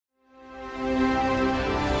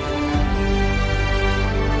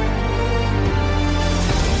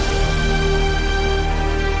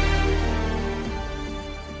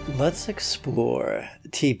Let's explore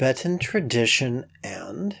Tibetan tradition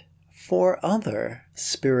and 4 other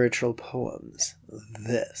spiritual poems.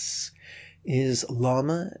 This is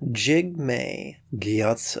Lama Jigme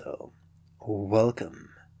Gyatso. Welcome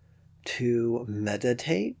to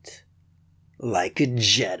Meditate Like a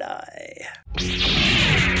Jedi.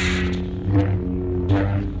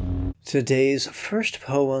 Today's first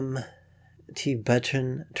poem,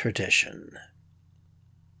 Tibetan tradition.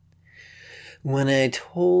 When I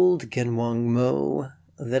told Genwang Mo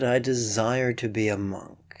that I desired to be a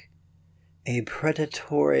monk, a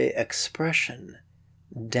predatory expression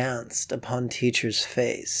danced upon teacher's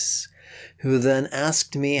face, who then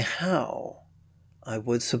asked me how I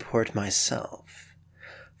would support myself.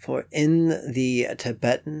 For in the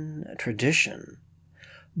Tibetan tradition,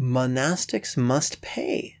 monastics must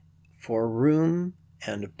pay for room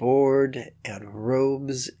and board and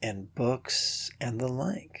robes and books and the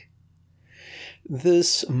like.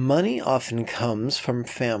 This money often comes from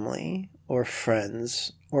family or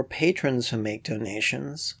friends or patrons who make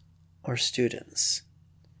donations or students.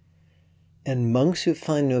 And monks who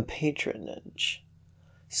find no patronage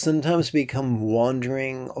sometimes become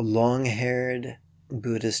wandering, long-haired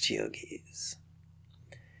Buddhist yogis.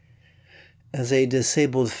 As a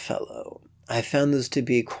disabled fellow, I found this to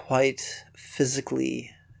be quite physically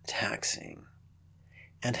taxing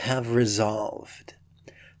and have resolved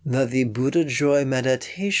that the Buddha Joy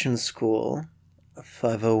Meditation School,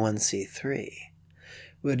 501c3,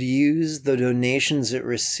 would use the donations it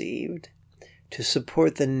received to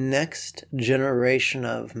support the next generation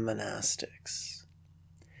of monastics,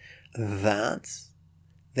 that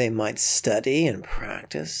they might study and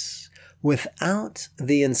practice without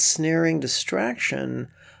the ensnaring distraction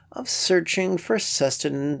of searching for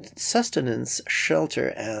sustenance, shelter,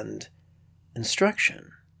 and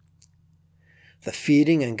instruction. The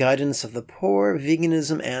feeding and guidance of the poor,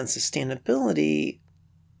 veganism, and sustainability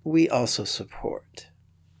we also support.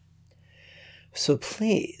 So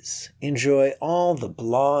please enjoy all the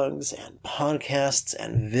blogs and podcasts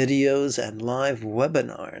and videos and live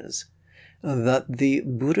webinars that the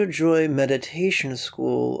Buddha Joy Meditation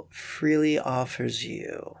School freely offers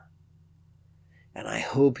you. And I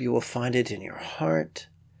hope you will find it in your heart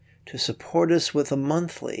to support us with a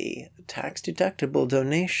monthly tax-deductible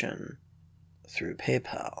donation through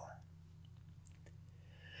PayPal.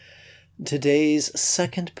 Today's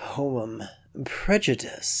second poem,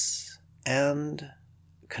 Prejudice and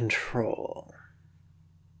Control.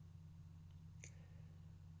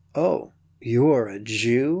 "Oh, you're a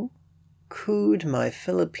Jew?" cooed my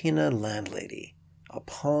Filipina landlady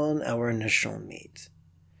upon our initial meet.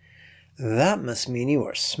 "That must mean you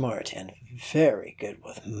are smart and very good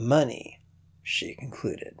with money," she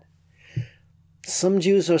concluded. "Some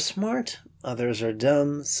Jews are smart, others are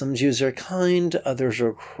dumb. Some Jews are kind, others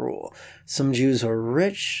are cruel. Some Jews are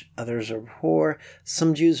rich, others are poor.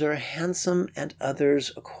 Some Jews are handsome, and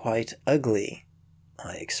others quite ugly,"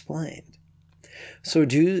 I explained. "So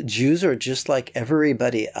Jews are just like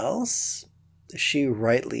everybody else?" she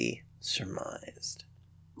rightly surmised.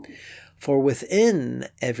 "For within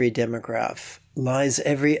every demograph lies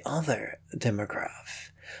every other demograph,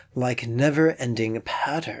 like never-ending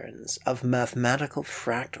patterns of mathematical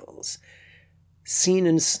fractals seen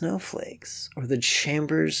in snowflakes or the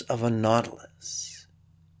chambers of a nautilus.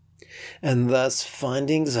 And thus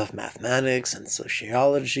findings of mathematics and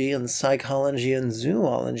sociology and psychology and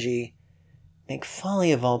zoology make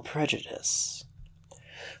folly of all prejudice.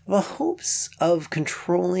 The hopes of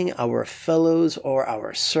controlling our fellows or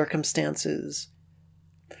our circumstances,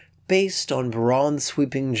 based on broad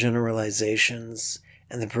sweeping generalizations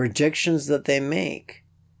and the predictions that they make,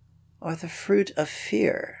 are the fruit of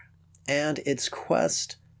fear and its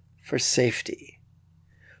quest for safety.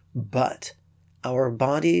 But our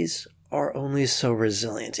bodies are only so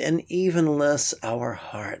resilient, and even less our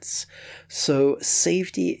hearts. So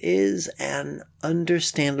safety is an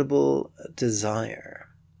understandable desire.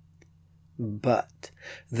 But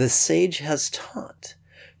the sage has taught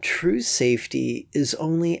true safety is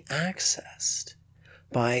only accessed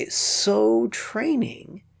by so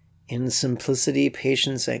training in simplicity,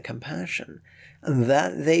 patience, and compassion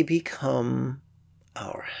that they become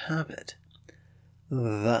our habit.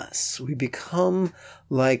 Thus, we become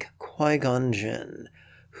like Qui-Gon Jinn,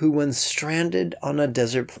 who, when stranded on a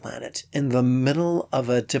desert planet in the middle of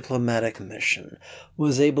a diplomatic mission,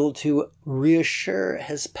 was able to reassure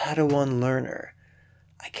his Padawan learner,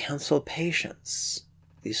 "I counsel patience.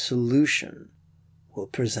 The solution will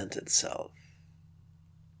present itself."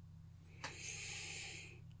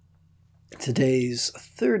 Today's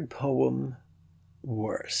third poem,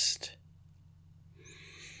 Worst.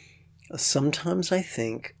 Sometimes I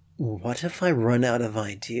think What if I run out of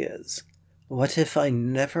ideas? What if I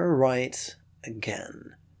never write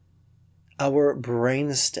again? Our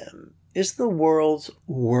brainstem is the world's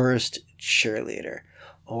worst cheerleader,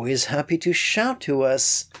 always happy to shout to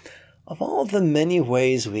us of all the many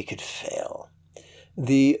ways we could fail.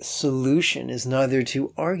 The solution is neither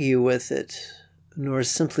to argue with it, nor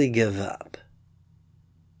simply give up.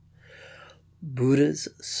 Buddha's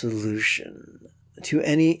solution to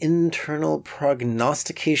any internal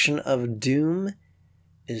prognostication of doom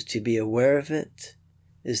is to be aware of it,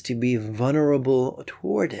 is to be vulnerable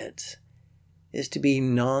toward it, is to be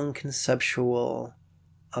non-conceptual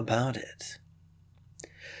about it.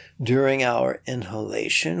 During our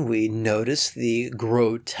inhalation, we notice the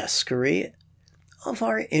grotesquerie of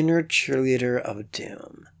our inner cheerleader of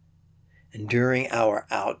doom. And during our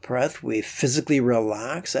out-breath, we physically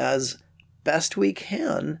relax as best we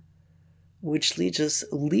can, which leads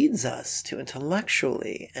us to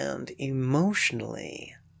intellectually and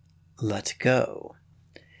emotionally let go.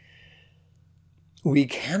 We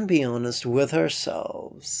can be honest with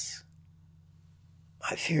ourselves.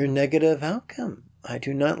 I fear negative outcome. I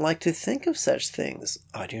do not like to think of such things.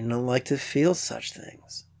 I do not like to feel such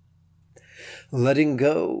things. Letting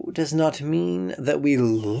go does not mean that we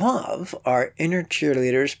love our inner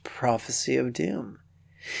cheerleader's prophecy of doom.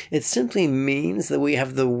 It simply means that we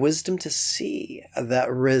have the wisdom to see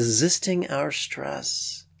that resisting our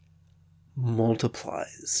stress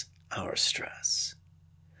multiplies our stress,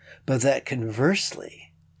 but that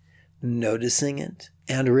conversely, noticing it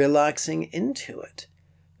and relaxing into it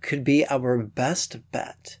could be our best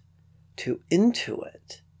bet to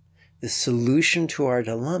intuit the solution to our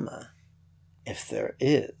dilemma, if there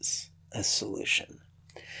is a solution.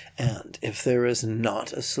 And if there is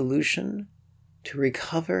not a solution, to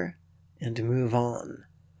recover and move on.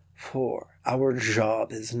 For our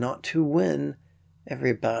job is not to win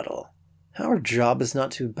every battle. Our job is not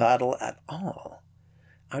to battle at all.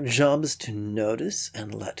 Our job is to notice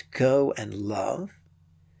and let go and love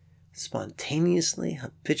spontaneously,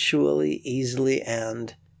 habitually, easily,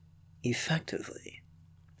 and effectively.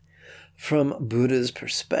 From Buddha's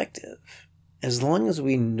perspective, as long as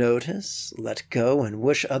we notice, let go, and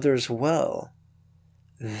wish others well,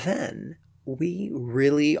 then we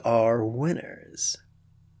really are winners.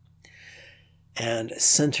 And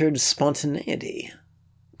centered spontaneity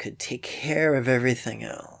could take care of everything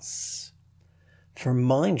else. For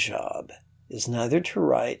my job is neither to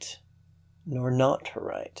write nor not to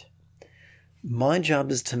write. My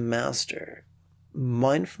job is to master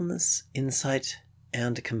mindfulness, insight,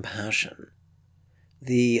 and compassion.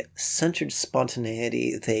 The centered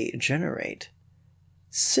spontaneity they generate.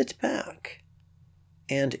 Sit back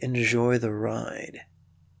and enjoy the ride,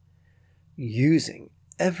 using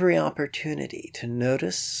every opportunity to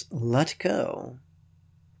notice, let go,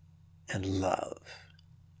 and love.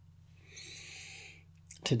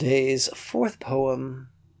 Today's fourth poem,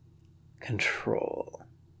 Control.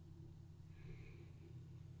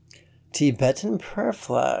 Tibetan prayer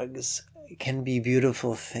flags can be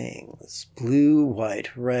beautiful things, blue,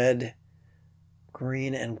 white, red,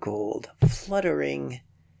 green, and gold, fluttering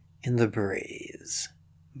in the breeze.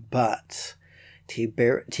 But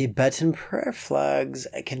Tibetan prayer flags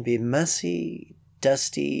can be messy,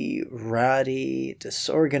 dusty, ratty,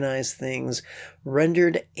 disorganized things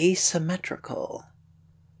rendered asymmetrical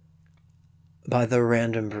by the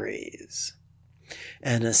random breeze.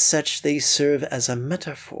 And as such, they serve as a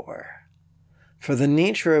metaphor. For the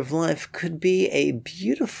nature of life could be as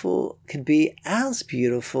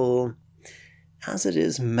beautiful as it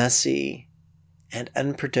is messy and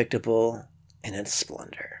unpredictable in its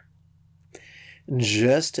splendor.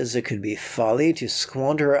 Just as it could be folly to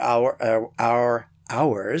squander our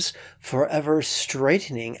hours forever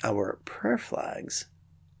straightening our prayer flags,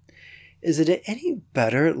 is it any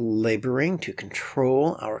better laboring to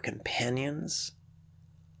control our companions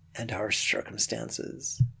and our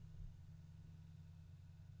circumstances?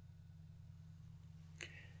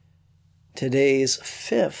 Today's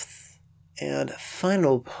fifth and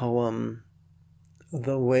final poem,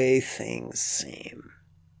 The Way Things Seem.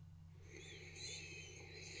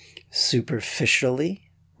 Superficially,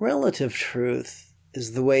 relative truth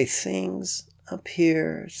is the way things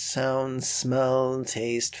appear, sound, smell,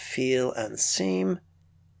 taste, feel, and seem,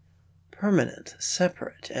 permanent,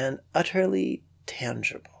 separate, and utterly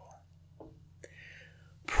tangible.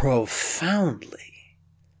 Profoundly,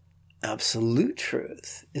 absolute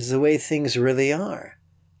truth is the way things really are,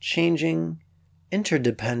 changing,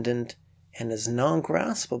 interdependent, and as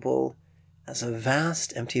non-graspable as a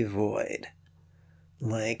vast empty void,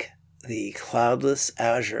 like the cloudless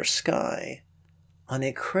azure sky on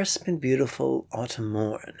a crisp and beautiful autumn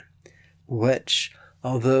morn. which,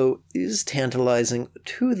 although is tantalizing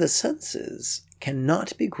to the senses,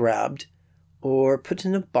 cannot be grabbed or put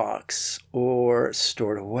in a box or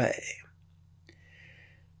stored away.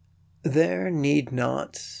 There need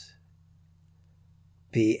not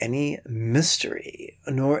be any mystery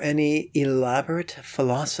nor any elaborate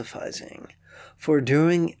philosophizing, for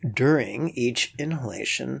during each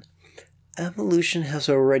inhalation, evolution has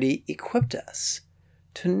already equipped us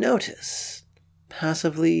to notice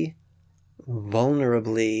passively,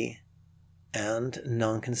 vulnerably, and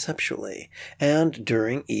non-conceptually. And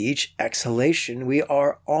during each exhalation, we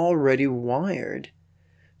are already wired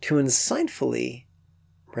to insightfully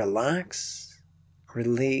relax,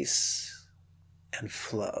 release, and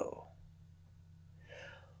flow.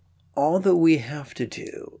 All that we have to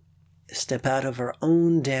do is step out of our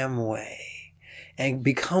own damn way and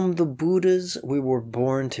become the Buddhas we were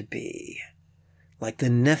born to be, like the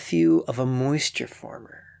nephew of a moisture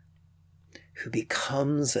farmer who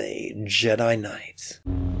becomes a Jedi Knight.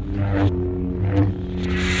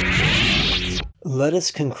 Let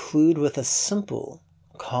us conclude with a simple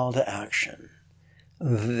call to action.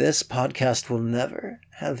 This podcast will never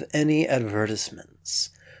have any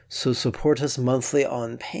advertisements, so support us monthly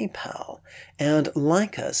on PayPal and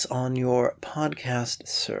like us on your podcast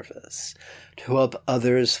service to help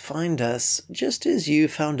others find us just as you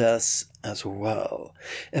found us as well.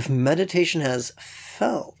 If meditation has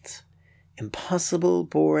felt impossible,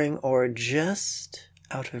 boring, or just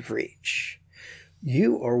out of reach,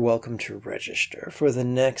 you are welcome to register for the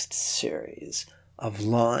next series of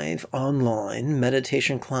live online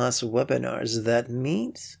meditation class webinars that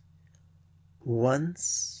meet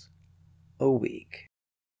once a week.